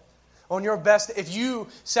law. On your best, if you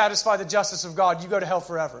satisfy the justice of God, you go to hell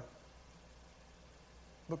forever.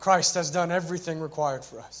 But Christ has done everything required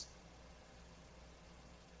for us.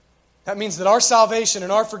 That means that our salvation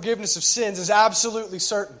and our forgiveness of sins is absolutely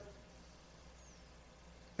certain.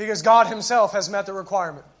 Because God Himself has met the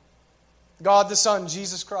requirement. God the Son,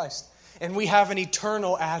 Jesus Christ. And we have an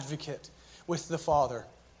eternal advocate with the Father.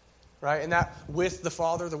 Right? And that with the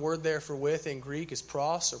Father, the word there for with in Greek is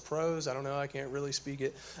pros or pros. I don't know, I can't really speak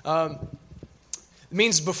it. It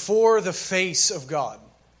means before the face of God.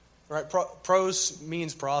 Right? Pros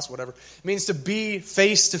means pros, whatever. It means to be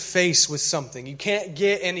face to face with something. You can't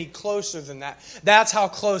get any closer than that. That's how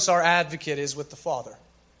close our advocate is with the Father.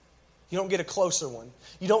 You don't get a closer one.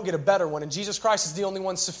 You don't get a better one. And Jesus Christ is the only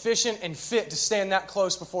one sufficient and fit to stand that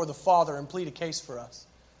close before the Father and plead a case for us.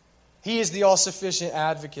 He is the all-sufficient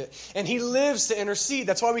advocate. And he lives to intercede.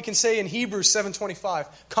 That's why we can say in Hebrews 7:25,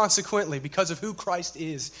 consequently, because of who Christ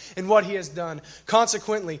is and what he has done,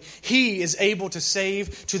 consequently, he is able to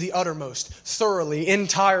save to the uttermost, thoroughly,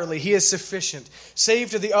 entirely. He is sufficient.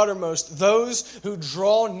 Save to the uttermost those who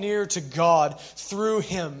draw near to God through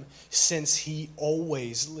him, since he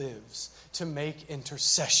always lives to make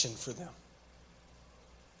intercession for them.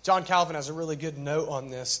 John Calvin has a really good note on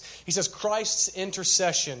this. He says, Christ's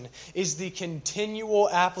intercession is the continual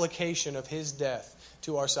application of his death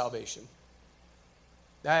to our salvation.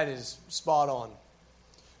 That is spot on.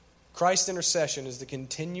 Christ's intercession is the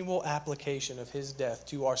continual application of his death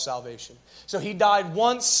to our salvation. So he died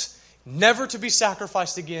once, never to be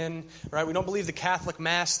sacrificed again. Right? We don't believe the Catholic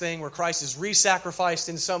Mass thing where Christ is re-sacrificed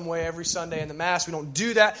in some way every Sunday in the Mass. We don't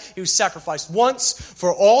do that. He was sacrificed once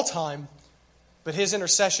for all time. But his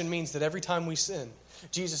intercession means that every time we sin,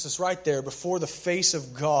 Jesus is right there before the face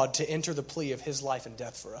of God to enter the plea of his life and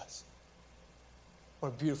death for us. What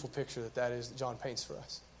a beautiful picture that is that John paints for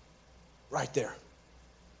us. Right there.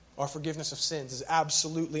 Our forgiveness of sins is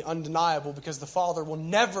absolutely undeniable because the Father will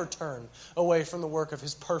never turn away from the work of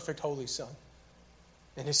his perfect holy Son.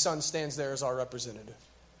 And his Son stands there as our representative.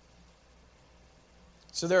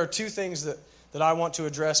 So there are two things that I want to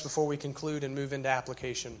address before we conclude and move into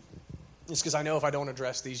application. It's because I know if I don't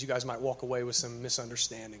address these, you guys might walk away with some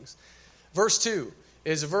misunderstandings. Verse 2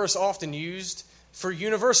 is a verse often used for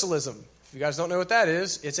universalism. If you guys don't know what that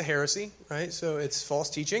is, it's a heresy, right? So it's false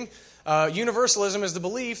teaching. Universalism is the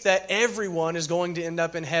belief that everyone is going to end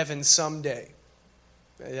up in heaven someday.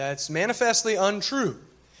 That's manifestly untrue.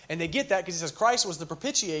 And they get that because it says Christ was the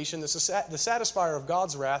propitiation, the satisfier of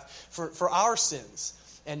God's wrath for our sins.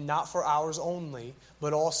 And not for ours only,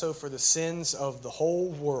 but also for the sins of the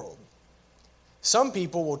whole world. Some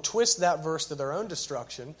people will twist that verse to their own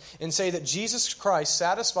destruction and say that Jesus Christ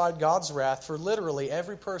satisfied God's wrath for literally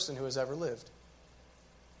every person who has ever lived.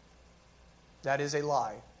 That is a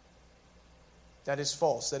lie. That is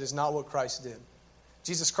false. That is not what Christ did.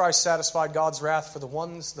 Jesus Christ satisfied God's wrath for the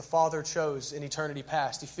ones the Father chose in eternity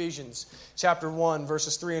past. Ephesians chapter 1,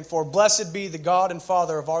 verses 3 and 4. Blessed be the God and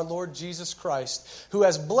Father of our Lord Jesus Christ, who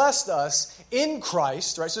has blessed us in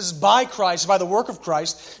Christ, right? So this is by Christ, by the work of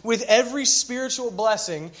Christ, with every spiritual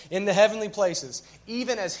blessing in the heavenly places,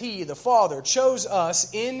 even as He, the Father, chose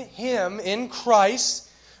us in Him, in Christ,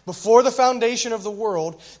 before the foundation of the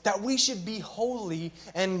world, that we should be holy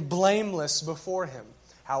and blameless before Him.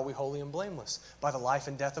 How are we holy and blameless? By the life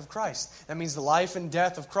and death of Christ. That means the life and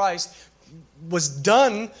death of Christ was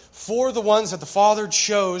done for the ones that the Father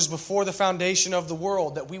chose before the foundation of the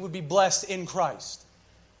world, that we would be blessed in Christ.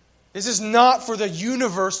 This is not for the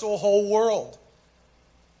universal whole world.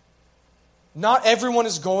 Not everyone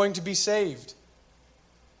is going to be saved.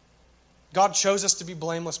 God chose us to be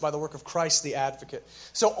blameless by the work of Christ the advocate.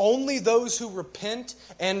 So only those who repent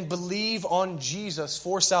and believe on Jesus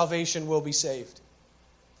for salvation will be saved.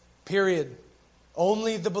 Period.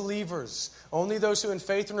 Only the believers. Only those who in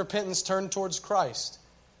faith and repentance turn towards Christ.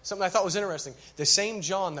 Something I thought was interesting. The same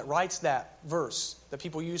John that writes that verse that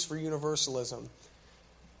people use for universalism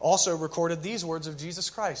also recorded these words of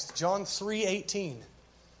Jesus Christ. John 3:18.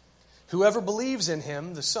 Whoever believes in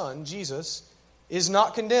Him, the Son, Jesus, is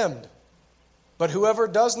not condemned. But whoever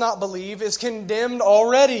does not believe is condemned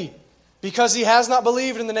already, because he has not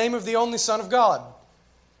believed in the name of the only Son of God.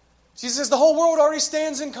 Jesus says the whole world already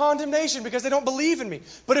stands in condemnation because they don't believe in me.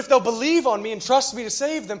 But if they'll believe on me and trust me to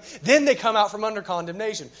save them, then they come out from under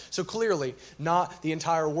condemnation. So clearly, not the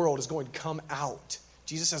entire world is going to come out.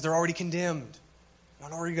 Jesus says they're already condemned. They're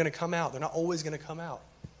not already going to come out. They're not always going to come out.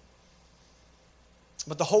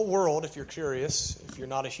 But the whole world, if you're curious, if you're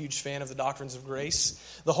not a huge fan of the doctrines of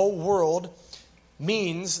grace, the whole world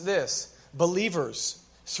means this: believers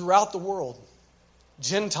throughout the world.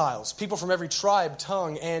 Gentiles, people from every tribe,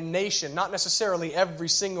 tongue, and nation. Not necessarily every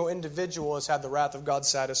single individual has had the wrath of God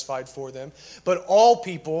satisfied for them, but all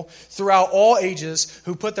people throughout all ages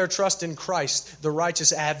who put their trust in Christ, the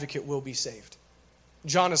righteous advocate, will be saved.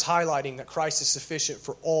 John is highlighting that Christ is sufficient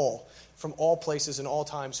for all, from all places and all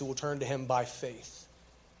times, who will turn to Him by faith.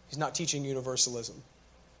 He's not teaching universalism.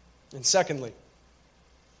 And secondly,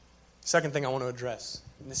 second thing I want to address,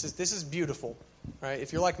 and this is beautiful, right?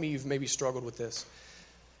 If you're like me, you've maybe struggled with this.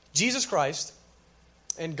 Jesus Christ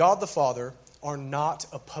and God the Father are not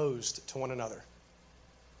opposed to one another.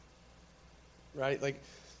 Right? Like,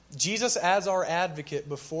 Jesus as our advocate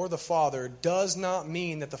before the Father does not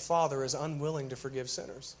mean that the Father is unwilling to forgive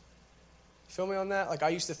sinners. You feel me on that? Like, I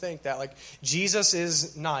used to think that, like, Jesus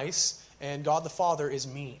is nice and God the Father is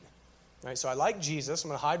mean. Right? So I like Jesus. I'm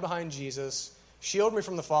going to hide behind Jesus. Shield me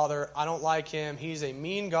from the Father. I don't like him. He's a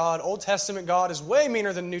mean God. Old Testament God is way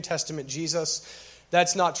meaner than New Testament Jesus.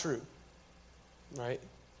 That's not true. Right?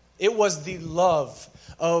 It was the love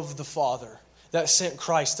of the Father that sent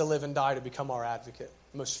Christ to live and die to become our advocate.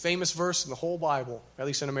 The most famous verse in the whole Bible, at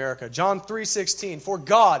least in America. John 3:16. For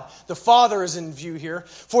God, the Father is in view here.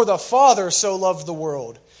 For the Father so loved the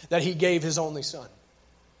world that he gave his only Son,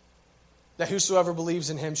 that whosoever believes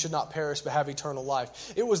in him should not perish but have eternal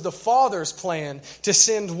life. It was the Father's plan to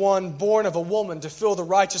send one born of a woman to fill the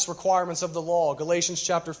righteous requirements of the law, Galatians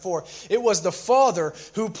chapter 4. It was the Father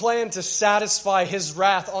who planned to satisfy his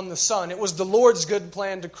wrath on the Son. It was the Lord's good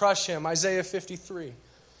plan to crush him, Isaiah 53. It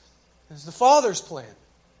was the Father's plan.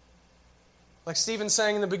 Like Stephen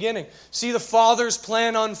sang in the beginning, see the Father's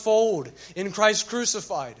plan unfold in Christ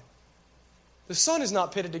crucified. The Son is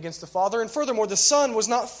not pitted against the Father, and furthermore, the Son was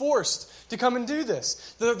not forced to come and do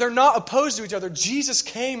this. They're not opposed to each other. Jesus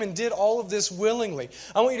came and did all of this willingly.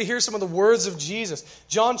 I want you to hear some of the words of Jesus.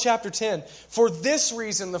 John chapter 10. For this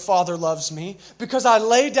reason the Father loves me, because I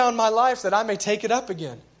lay down my life that I may take it up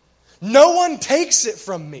again. No one takes it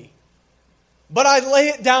from me, but I lay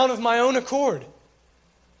it down of my own accord.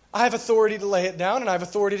 I have authority to lay it down, and I have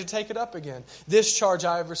authority to take it up again. This charge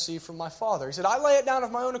I have received from my Father. He said, I lay it down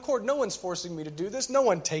of my own accord. No one's forcing me to do this. No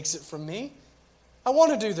one takes it from me. I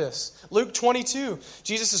want to do this. Luke 22,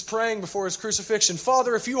 Jesus is praying before his crucifixion.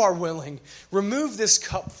 Father, if you are willing, remove this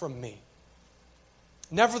cup from me.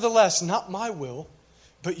 Nevertheless, not my will,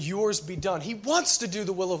 but yours be done. He wants to do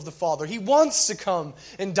the will of the Father. He wants to come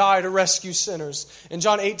and die to rescue sinners. In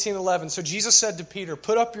John 18:11, so Jesus said to Peter,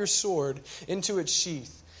 put up your sword into its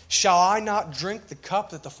sheath. Shall I not drink the cup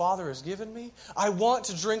that the Father has given me? I want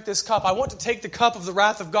to drink this cup. I want to take the cup of the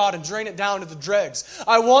wrath of God and drain it down to the dregs.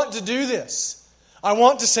 I want to do this. I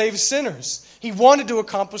want to save sinners. He wanted to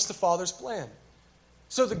accomplish the Father's plan.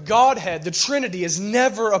 So the Godhead, the Trinity, is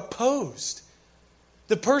never opposed.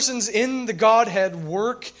 The persons in the Godhead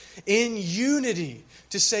work in unity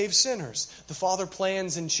to save sinners. The Father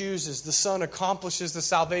plans and chooses. The Son accomplishes the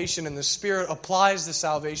salvation, and the Spirit applies the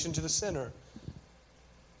salvation to the sinner.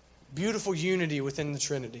 Beautiful unity within the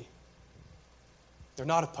Trinity. They're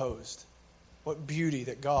not opposed. What beauty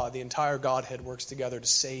that God, the entire Godhead, works together to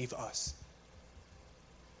save us.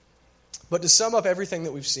 But to sum up everything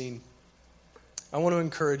that we've seen, I want to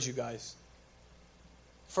encourage you guys.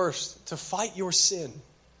 First, to fight your sin.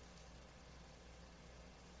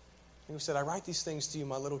 He said, I write these things to you,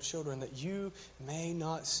 my little children, that you may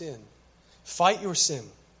not sin. Fight your sin.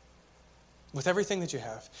 With everything that you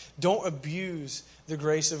have. Don't abuse the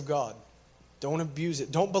grace of God. Don't abuse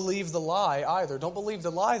it. Don't believe the lie either. Don't believe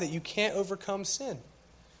the lie that you can't overcome sin.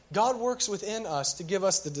 God works within us to give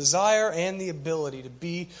us the desire and the ability to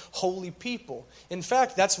be holy people. In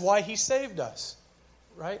fact, that's why he saved us.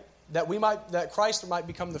 Right? That Christ might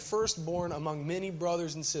become the firstborn among many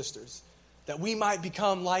brothers and sisters. That we might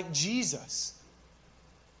become like Jesus.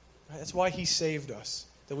 Right? That's why he saved us.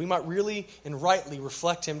 That we might really and rightly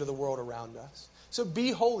reflect him to the world around us. So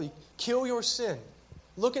be holy. Kill your sin.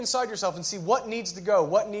 Look inside yourself and see what needs to go.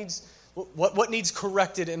 What needs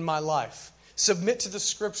corrected in my life. Submit to the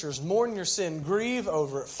Scriptures. Mourn your sin. Grieve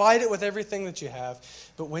over it. Fight it with everything that you have.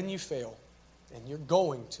 But when you fail, and you're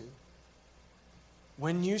going to,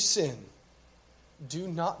 when you sin, do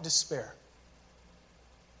not despair.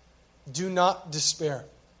 Do not despair.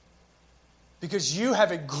 Because you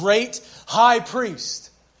have a great high priest.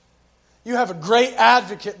 You have a great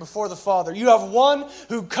advocate before the Father. You have one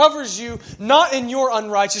who covers you not in your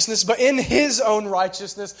unrighteousness, but in his own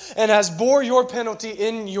righteousness, and has bore your penalty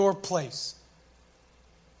in your place.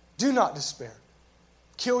 Do not despair.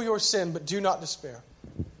 Kill your sin, but do not despair.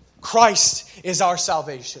 Christ is our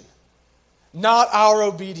salvation, not our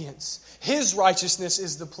obedience. His righteousness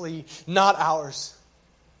is the plea, not ours.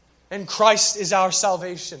 And Christ is our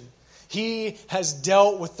salvation. He has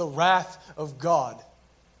dealt with the wrath of God.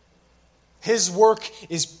 His work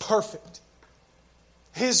is perfect.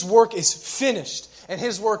 His work is finished. And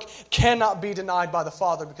his work cannot be denied by the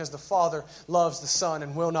Father, because the Father loves the Son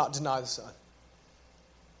and will not deny the Son.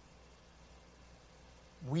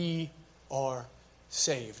 We are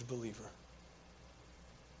saved, believer.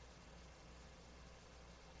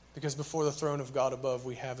 Because before the throne of God above,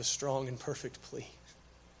 we have a strong and perfect plea.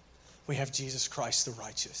 We have Jesus Christ the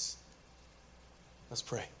righteous. Let's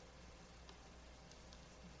pray.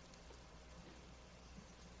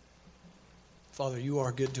 Father, you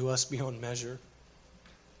are good to us beyond measure.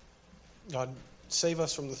 God, save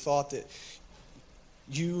us from the thought that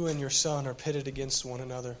you and your Son are pitted against one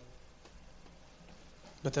another,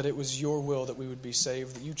 but that it was your will that we would be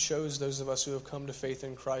saved, that you chose those of us who have come to faith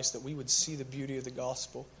in Christ, that we would see the beauty of the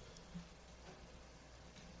gospel,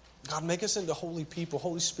 God, make us into holy people.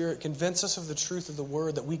 Holy Spirit, convince us of the truth of the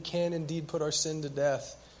word, that we can indeed put our sin to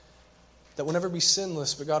death, that we'll never be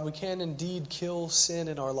sinless, but God, we can indeed kill sin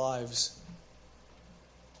in our lives.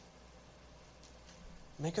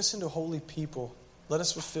 Make us into holy people. Let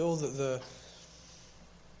us fulfill the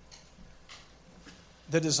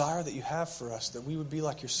desire that you have for us, that we would be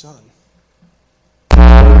like your Son.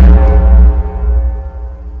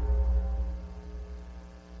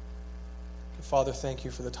 Father, thank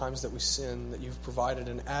you for the times that we sin, that you've provided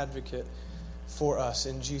an advocate for us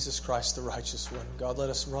in Jesus Christ, the righteous one. God, let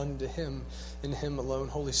us run to him and him alone.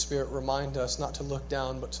 Holy Spirit, remind us not to look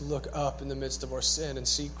down, but to look up in the midst of our sin and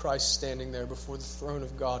see Christ standing there before the throne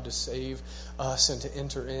of God to save us and to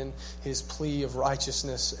enter in his plea of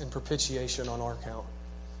righteousness and propitiation on our account.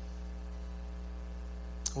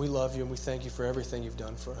 We love you and we thank you for everything you've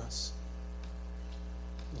done for us.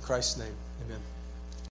 In Christ's name, amen.